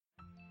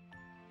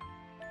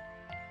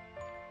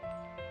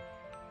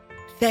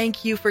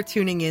Thank you for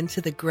tuning in to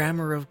The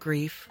Grammar of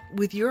Grief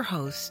with your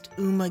host,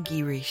 Uma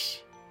Girish,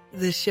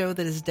 the show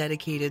that is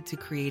dedicated to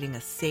creating a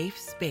safe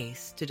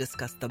space to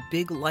discuss the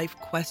big life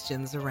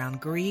questions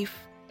around grief,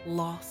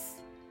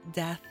 loss,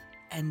 death,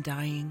 and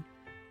dying.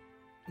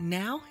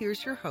 Now,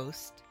 here's your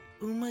host,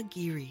 Uma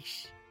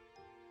Girish.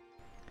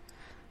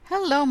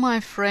 Hello,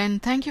 my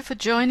friend. Thank you for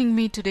joining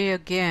me today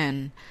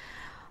again.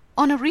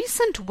 On a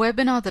recent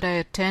webinar that I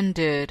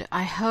attended,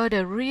 I heard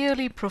a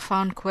really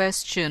profound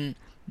question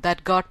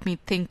that got me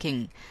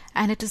thinking,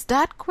 and it is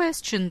that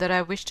question that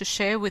I wish to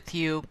share with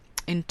you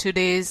in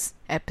today's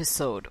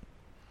episode.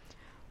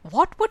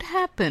 What would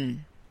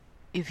happen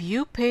if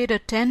you paid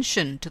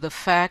attention to the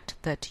fact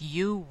that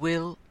you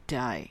will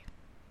die?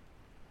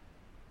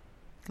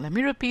 Let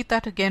me repeat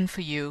that again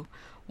for you.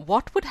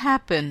 What would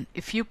happen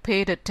if you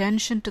paid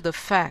attention to the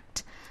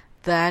fact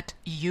that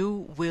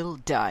you will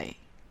die?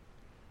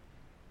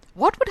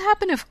 What would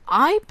happen if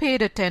I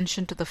paid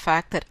attention to the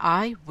fact that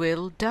I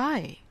will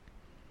die?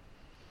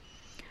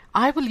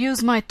 I will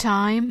use my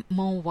time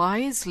more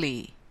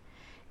wisely.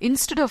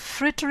 Instead of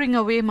frittering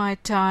away my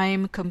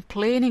time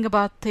complaining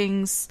about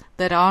things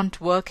that aren't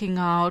working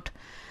out,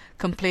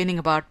 complaining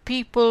about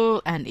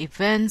people and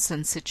events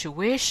and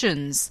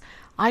situations,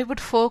 I would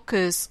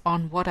focus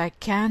on what I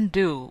can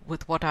do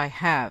with what I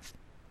have.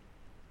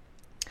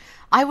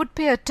 I would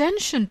pay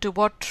attention to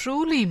what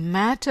truly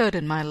mattered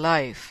in my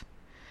life.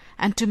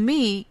 And to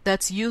me,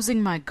 that's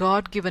using my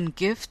God-given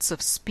gifts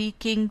of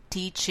speaking,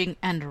 teaching,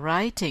 and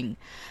writing,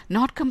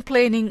 not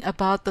complaining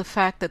about the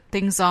fact that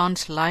things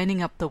aren't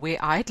lining up the way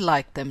I'd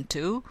like them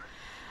to,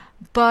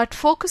 but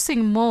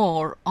focusing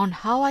more on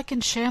how I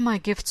can share my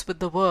gifts with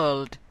the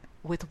world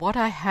with what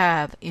I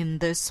have in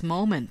this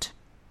moment.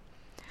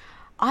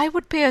 I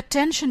would pay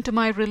attention to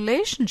my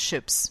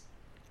relationships.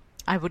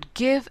 I would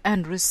give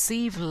and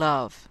receive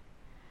love.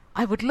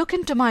 I would look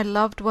into my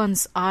loved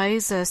ones'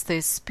 eyes as they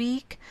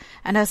speak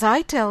and as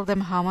I tell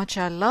them how much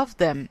I love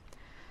them,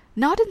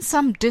 not in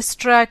some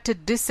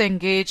distracted,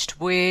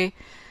 disengaged way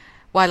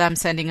while I'm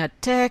sending a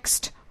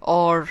text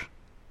or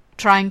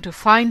trying to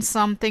find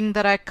something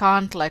that I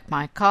can't, like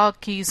my car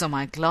keys or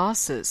my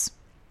glasses.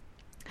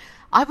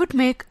 I would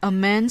make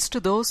amends to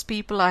those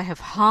people I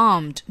have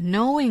harmed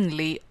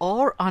knowingly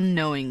or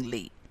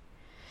unknowingly.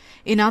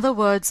 In other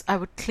words, I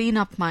would clean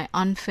up my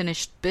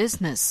unfinished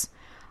business.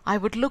 I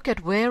would look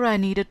at where I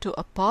needed to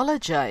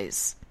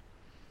apologize.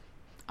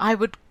 I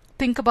would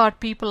think about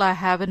people I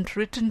haven't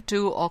written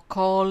to or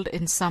called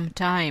in some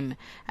time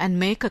and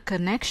make a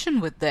connection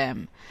with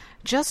them,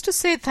 just to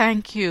say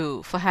thank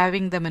you for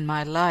having them in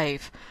my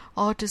life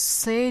or to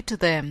say to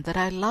them that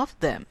I love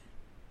them.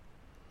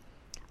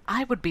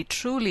 I would be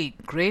truly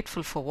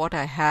grateful for what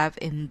I have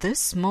in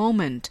this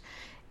moment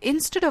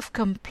instead of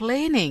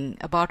complaining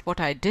about what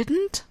I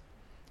didn't,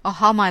 or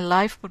how my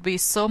life would be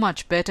so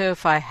much better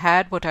if I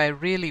had what I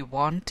really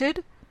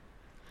wanted,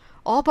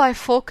 or by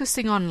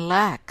focusing on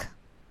lack.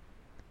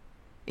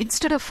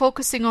 Instead of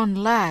focusing on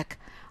lack,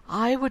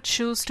 I would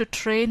choose to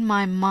train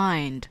my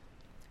mind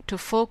to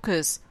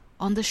focus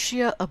on the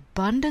sheer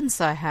abundance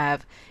I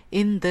have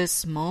in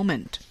this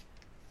moment.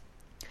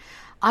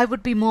 I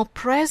would be more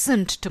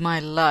present to my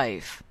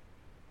life.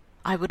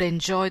 I would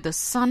enjoy the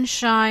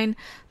sunshine,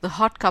 the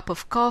hot cup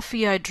of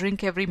coffee I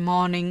drink every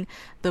morning,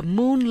 the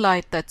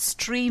moonlight that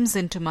streams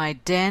into my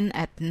den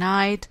at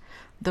night,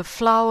 the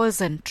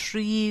flowers and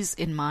trees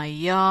in my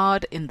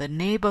yard, in the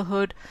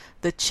neighborhood,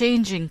 the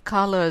changing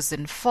colors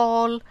in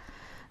fall,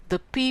 the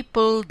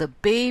people, the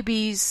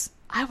babies.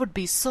 I would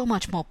be so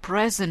much more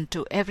present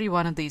to every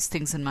one of these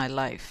things in my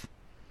life.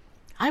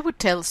 I would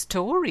tell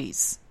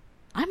stories.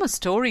 I'm a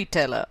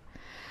storyteller.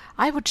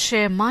 I would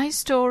share my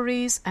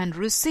stories and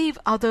receive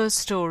others'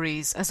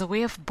 stories as a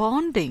way of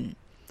bonding,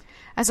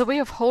 as a way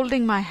of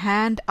holding my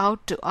hand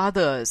out to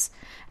others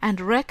and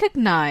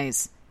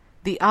recognize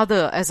the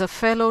other as a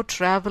fellow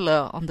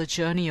traveler on the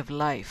journey of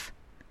life.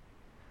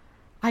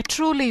 I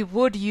truly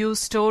would use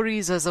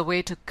stories as a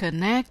way to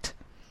connect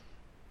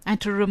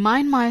and to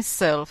remind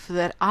myself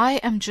that I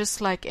am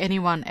just like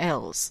anyone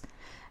else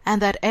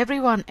and that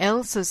everyone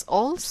else is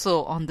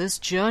also on this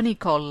journey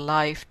called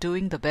life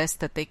doing the best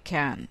that they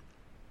can.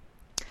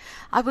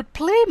 I would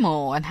play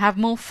more and have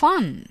more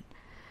fun.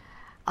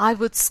 I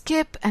would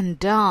skip and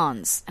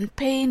dance and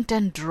paint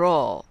and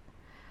draw,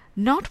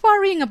 not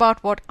worrying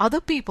about what other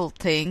people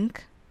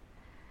think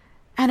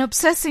and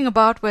obsessing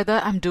about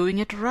whether I'm doing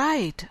it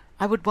right.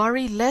 I would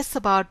worry less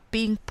about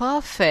being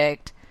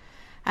perfect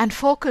and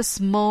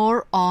focus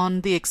more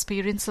on the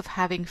experience of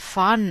having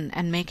fun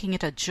and making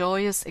it a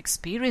joyous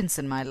experience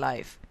in my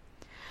life.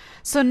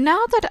 So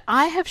now that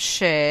I have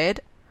shared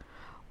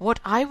what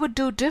I would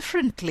do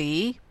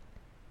differently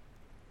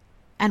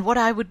and what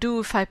I would do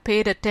if I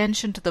paid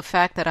attention to the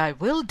fact that I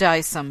will die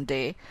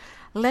someday,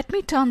 let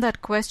me turn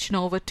that question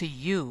over to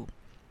you.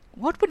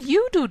 What would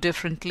you do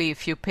differently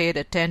if you paid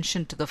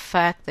attention to the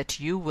fact that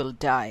you will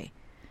die?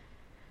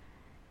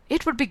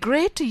 It would be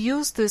great to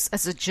use this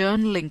as a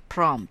journaling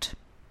prompt.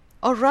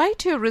 or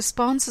write your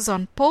responses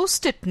on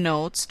post-it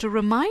notes to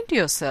remind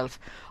yourself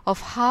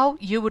of how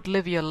you would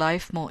live your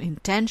life more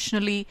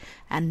intentionally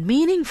and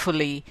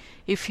meaningfully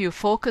if you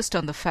focused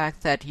on the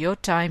fact that your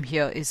time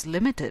here is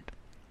limited.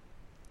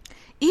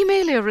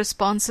 Email your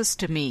responses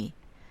to me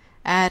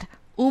at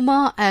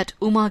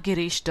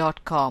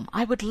uma@umagirish.com.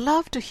 I would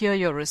love to hear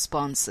your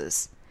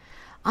responses.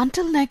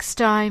 Until next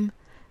time,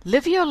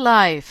 live your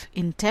life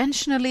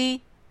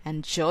intentionally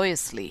and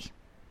joyously.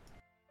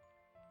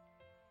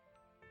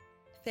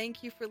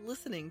 Thank you for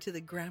listening to The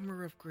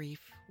Grammar of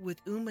Grief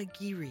with Uma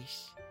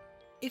Girish.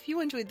 If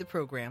you enjoyed the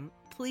program,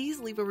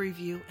 please leave a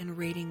review and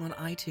rating on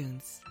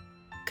iTunes.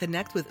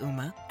 Connect with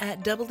Uma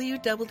at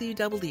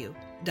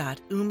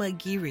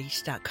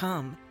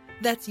www.umagirish.com.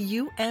 That's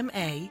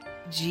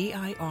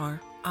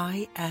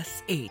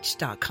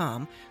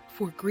UMAGIRISH.com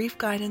for grief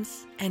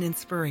guidance and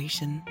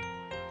inspiration.